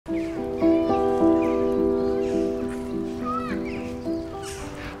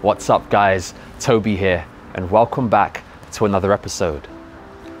What's up guys, Toby here, and welcome back to another episode.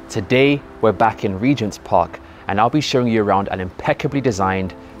 Today we're back in Regents Park and I'll be showing you around an impeccably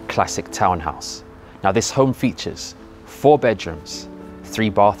designed classic townhouse. Now this home features 4 bedrooms,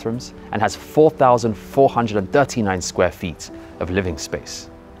 3 bathrooms and has 4,439 square feet of living space.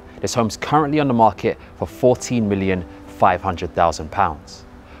 This home's currently on the market for £14,500,000.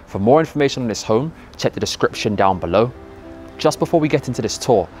 For more information on this home, check the description down below. Just before we get into this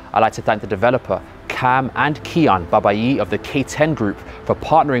tour, I'd like to thank the developer Cam and Kian Babayi of the K10 Group for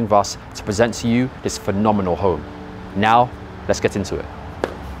partnering with us to present to you this phenomenal home. Now, let's get into it.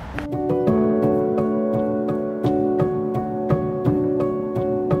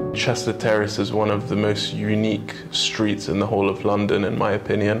 Chester Terrace is one of the most unique streets in the whole of London, in my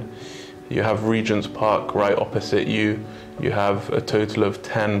opinion. You have Regents Park right opposite you. You have a total of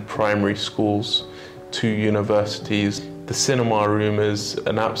 10 primary schools, 2 universities. The cinema room is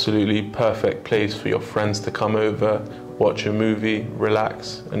an absolutely perfect place for your friends to come over, watch a movie,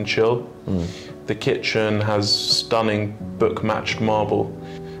 relax and chill. The kitchen has stunning book-matched marble,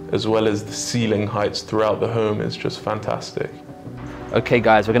 as well as the ceiling heights throughout the home is just fantastic. Okay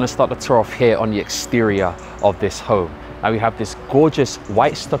guys, we're going to start the tour off here on the exterior of this home. Now we have this gorgeous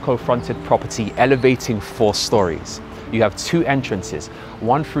white stucco fronted property elevating 4 stories. You have 2 entrances,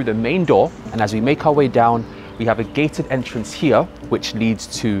 one through the main door, and as we make our way down, we have a gated entrance here, which leads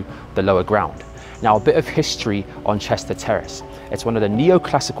to the lower ground. Now, a bit of history on Chester Terrace. It's one of the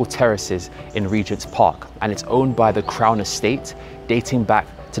neoclassical terraces in Regents Park, and it's owned by the Crown Estate, dating back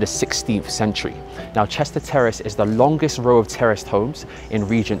to the 16th century. Now, Chester Terrace is the longest row of terraced homes in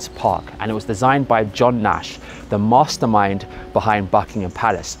Regents Park, and it was designed by John Nash, the mastermind behind Buckingham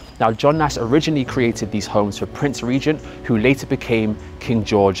Palace. Now, John Nash originally created these homes for Prince Regent, who later became King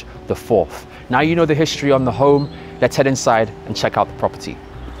George IV. Now you know the history on the home, let's head inside and check out the property.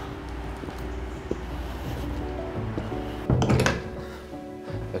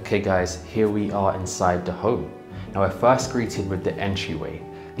 Okay guys, here we are inside the home. Now we're first greeted with the entryway.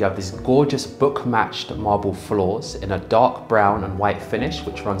 You have this gorgeous book-matched marble floors in a dark brown and white finish,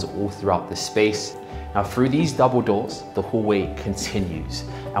 which runs all throughout the space. Now through these double doors, the hallway continues,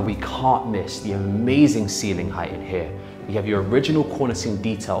 and we can't miss the amazing ceiling height in here. We have your original cornicing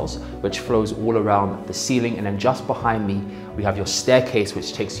details, which flows all around the ceiling, and then just behind me, we have your staircase,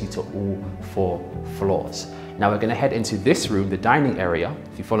 which takes you to all 4 floors. Now we're gonna head into this room, the dining area.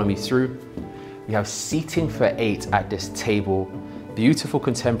 If you follow me through, we have seating for 8 at this table, beautiful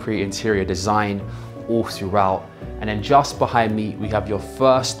contemporary interior design all throughout. And then just behind me, we have your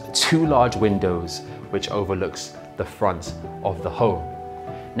first 2 large windows, which overlooks the front of the home.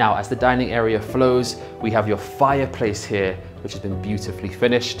 Now, as the dining area flows, we have your fireplace here, which has been beautifully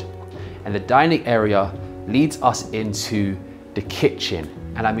finished. And the dining area leads us into the kitchen.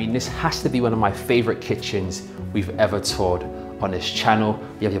 And I mean, this has to be one of my favorite kitchens we've ever toured on this channel.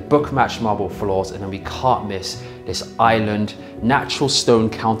 You have your book-matched marble floors, and then we can't miss this island natural stone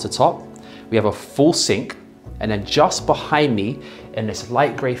countertop. We have a full sink, and then just behind me, in this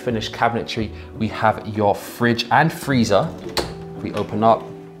light gray finish cabinetry, we have your fridge and freezer. We open up,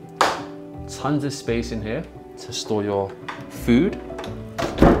 tons of space in here to store your food.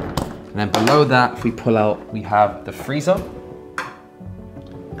 And then below that, if we pull out, we have the freezer.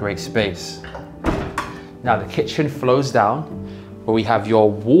 Great space. Now the kitchen flows down, where we have your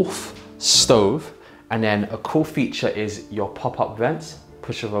Wolf stove, and then a cool feature is your pop-up vents.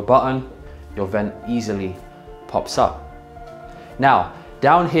 Push of a button, your vent easily pops up. Now,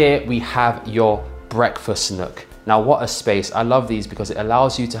 down here we have your breakfast nook. Now what a space. I love these because it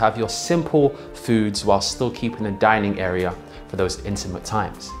allows you to have your simple foods while still keeping the dining area for those intimate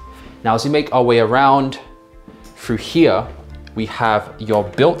times. Now as we make our way around through here, we have your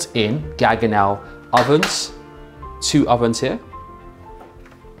built-in Gaggenau ovens, 2 ovens here.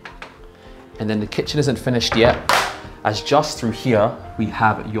 And then the kitchen isn't finished yet, as just through here, we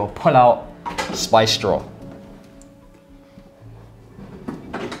have your pull-out spice drawer.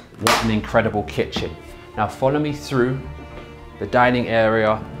 What an incredible kitchen. Now follow me through the dining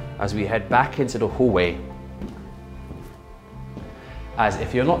area as we head back into the hallway. As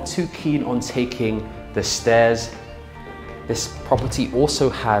if you're not too keen on taking the stairs, this property also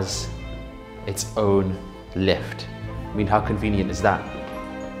has its own lift. I mean, how convenient is that?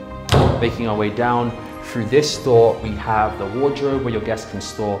 Making our way down through this door, we have the wardrobe where your guests can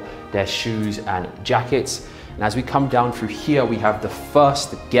store their shoes and jackets. And as we come down through here, we have the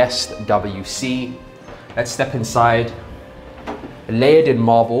first guest WC. Let's step inside. Layered in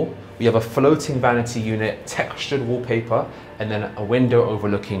marble, we have a floating vanity unit, textured wallpaper, and then a window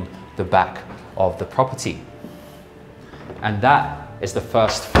overlooking the back of the property. And that is the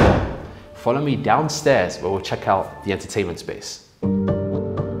first floor. Follow me downstairs where we'll check out the entertainment space.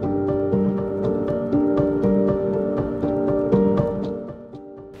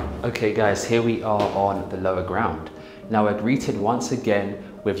 Okay guys, here we are on the lower ground. Now we're greeted once again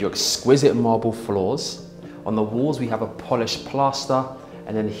with your exquisite marble floors. On the walls we have a polished plaster,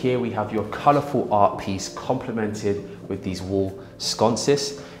 and then here we have your colourful art piece complemented with these wall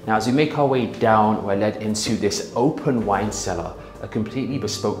sconces. Now as we make our way down, we're led into this open wine cellar, a completely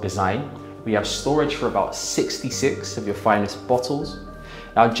bespoke design. We have storage for about 66 of your finest bottles.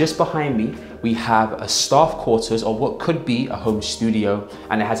 Now just behind me, we have a staff quarters, or what could be a home studio,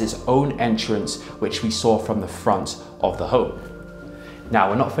 and it has its own entrance, which we saw from the front of the home. Now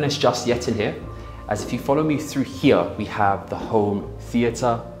we're not finished just yet in here, as if you follow me through here, we have the home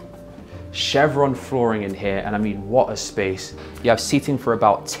theatre, chevron flooring in here, and I mean, what a space. You have seating for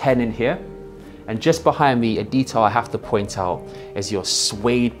about 10 in here. And just behind me, a detail I have to point out is your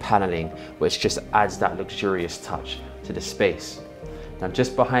suede paneling, which just adds that luxurious touch to the space. Now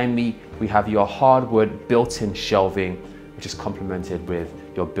just behind me, we have your hardwood built-in shelving, which is complemented with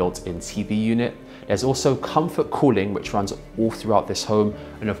your built-in TV unit. There's also comfort cooling, which runs all throughout this home,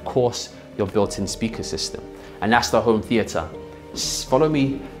 and of course, your built-in speaker system. And that's the home theater. Follow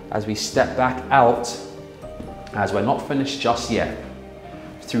me as we step back out, as we're not finished just yet.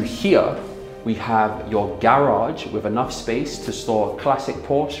 Through here, we have your garage with enough space to store a classic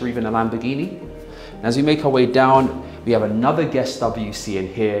Porsche or even a Lamborghini. And as we make our way down, we have another guest WC in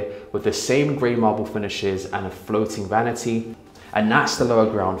here with the same grey marble finishes and a floating vanity. And that's the lower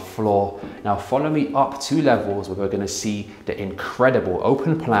ground floor. Now follow me up 2 levels where we're going to see the incredible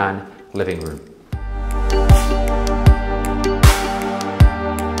open plan living room.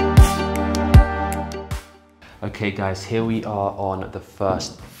 Okay guys, here we are on the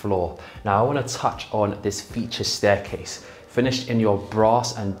first floor. Now I want to touch on this feature staircase, finished in your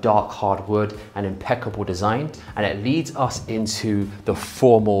brass and dark hardwood and impeccable design, and it leads us into the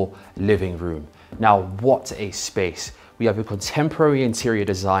formal living room. Now what a space. We have a contemporary interior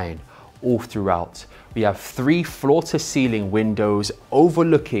design all throughout. We have 3 floor-to-ceiling windows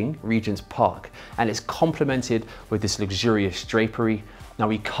overlooking Regents Park, and it's complemented with this luxurious drapery. Now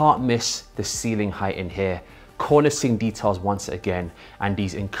we can't miss the ceiling height in here, cornicing details once again, and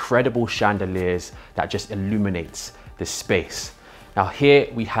these incredible chandeliers that just illuminates the space. Now here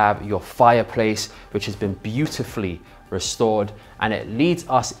we have your fireplace, which has been beautifully restored, and it leads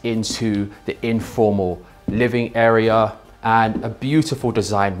us into the informal living area, and a beautiful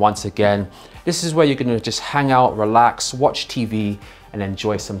design once again. This is where you're gonna just hang out, relax, watch TV, and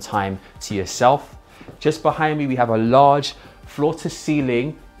enjoy some time to yourself. Just behind me, we have a large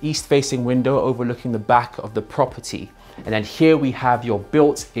floor-to-ceiling east-facing window overlooking the back of the property. And then here we have your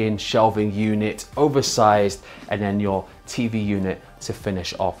built-in shelving unit, oversized, and then your TV unit to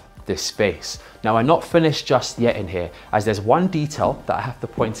finish off this space. Now we're not finished just yet in here, as there's one detail that I have to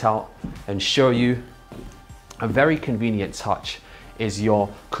point out and show you. A very convenient touch is your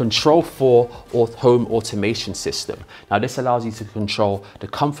Control 4 home automation system. Now this allows you to control the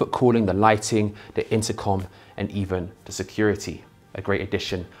comfort cooling, the lighting, the intercom, and even the security. A great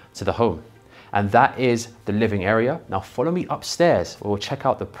addition to the home. And that is the living area. Now follow me upstairs where we'll check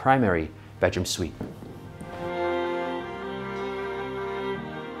out the primary bedroom suite.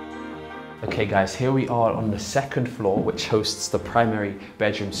 Okay guys, here we are on the second floor, which hosts the primary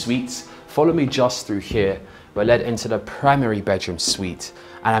bedroom suites. Follow me just through here. We're led into the primary bedroom suite.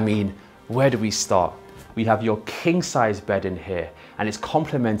 And I mean, where do we start? We have your king size bed in here, and it's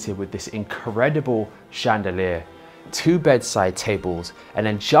complemented with this incredible chandelier, 2 bedside tables, and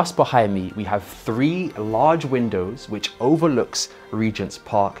then just behind me, we have 3 large windows which overlooks Regents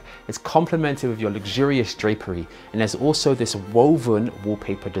Park. It's complemented with your luxurious drapery, and there's also this woven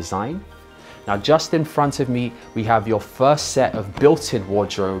wallpaper design. Now just in front of me, we have your first set of built-in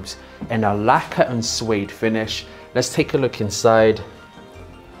wardrobes in a lacquer and suede finish. Let's take a look inside.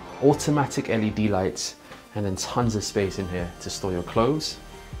 Automatic LED lights, and then tons of space in here to store your clothes.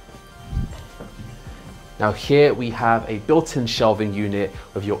 Now here we have a built-in shelving unit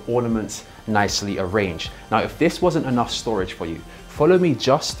with your ornaments nicely arranged. Now if this wasn't enough storage for you, follow me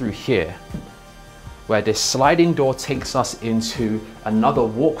just through here, where this sliding door takes us into another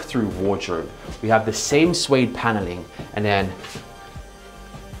walk-through wardrobe. We have the same suede paneling, and then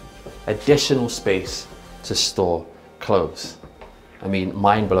additional space to store clothes. I mean,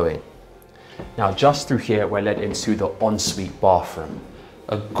 mind-blowing. Now just through here, we're led into the ensuite bathroom.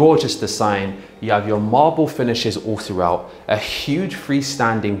 A gorgeous design. You have your marble finishes all throughout, a huge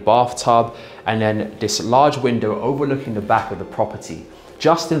freestanding bathtub, and then this large window overlooking the back of the property.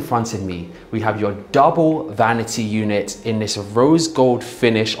 just in front of me, we have your double vanity unit in this rose gold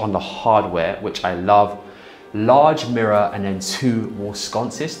finish on the hardware, which I love. Large mirror and then 2 wall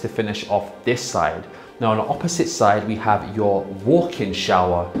sconces to finish off this side. Now on the opposite side, we have your walk-in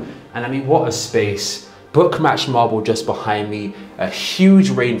shower. And I mean, what a space. Book matched marble just behind me, a huge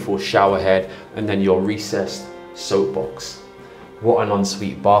rainfall shower head, and then your recessed soapbox. What an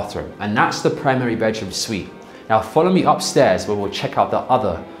ensuite bathroom. And that's the primary bedroom suite. Now follow me upstairs where we'll check out the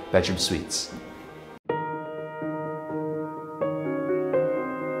other bedroom suites.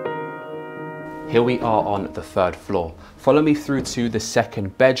 Here we are on the 3rd floor. Follow me through to the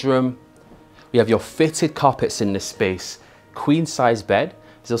 2nd bedroom. We have your fitted carpets in this space, queen size bed.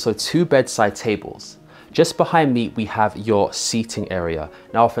 There's also 2 bedside tables. Just behind me, we have your seating area.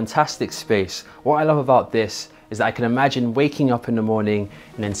 Now a fantastic space. What I love about this is that I can imagine waking up in the morning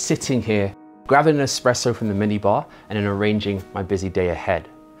and then sitting here, grabbing an espresso from the minibar and then arranging my busy day ahead.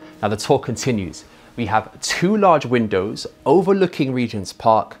 Now the tour continues. We have 2 large windows overlooking Regents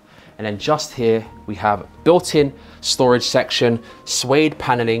Park. And then just here, we have built-in storage section, suede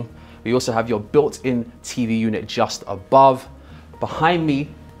paneling. We also have your built-in TV unit just above. Behind me,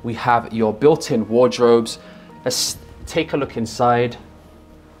 we have your built-in wardrobes. Let's take a look inside.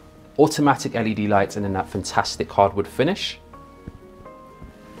 Automatic LED lights and then that fantastic hardwood finish.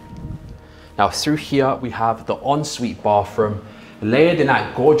 Now through here, we have the ensuite bathroom. Layered in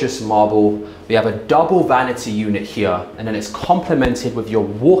that gorgeous marble, we have a double vanity unit here, and then it's complemented with your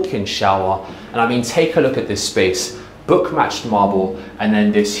walk-in shower. And I mean, take a look at this space. Book matched marble, and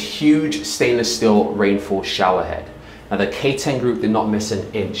then this huge stainless steel rainfall shower head. Now the K10 group did not miss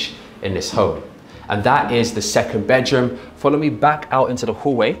an inch in this home. And that is the 2nd bedroom. Follow me back out into the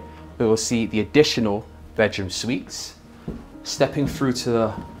hallway, where we'll see the additional bedroom suites. Stepping through to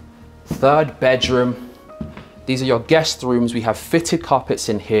the 3rd bedroom. These are your guest rooms. We have fitted carpets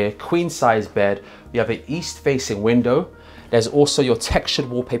in here, queen size bed. We have an east facing window. There's also your textured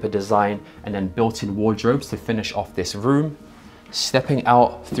wallpaper design and then built-in wardrobes to finish off this room. Stepping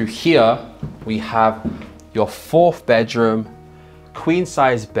out through here, we have your 4th bedroom, queen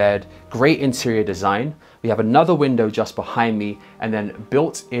size bed, great interior design. We have another window just behind me and then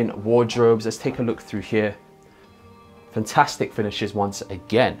built-in wardrobes. Let's take a look through here. Fantastic finishes once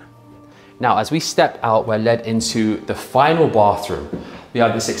again. Now, as we step out, we're led into the final bathroom. We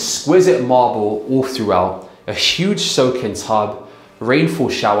have this exquisite marble all throughout, a huge soak-in tub, rainfall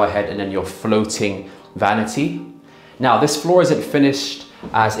shower head, and then your floating vanity. Now, this floor isn't finished,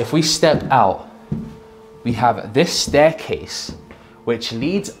 as if we step out, we have this staircase, which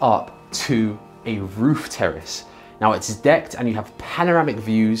leads up to a roof terrace. Now, it's decked and you have panoramic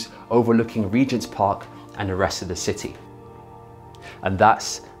views overlooking Regents Park and the rest of the city. And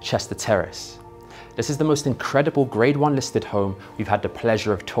that's Chester Terrace. This is the most incredible Grade 1 listed home we've had the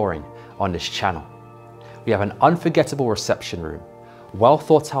pleasure of touring on this channel. We have an unforgettable reception room, well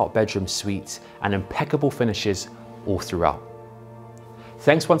thought out bedroom suites, and impeccable finishes all throughout.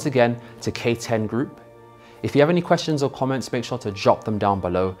 Thanks once again to K10 Group. If you have any questions or comments, make sure to drop them down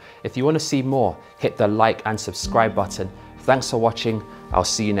below. If you want to see more, hit the like and subscribe button. Thanks for watching. I'll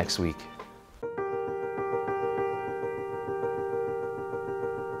see you next week.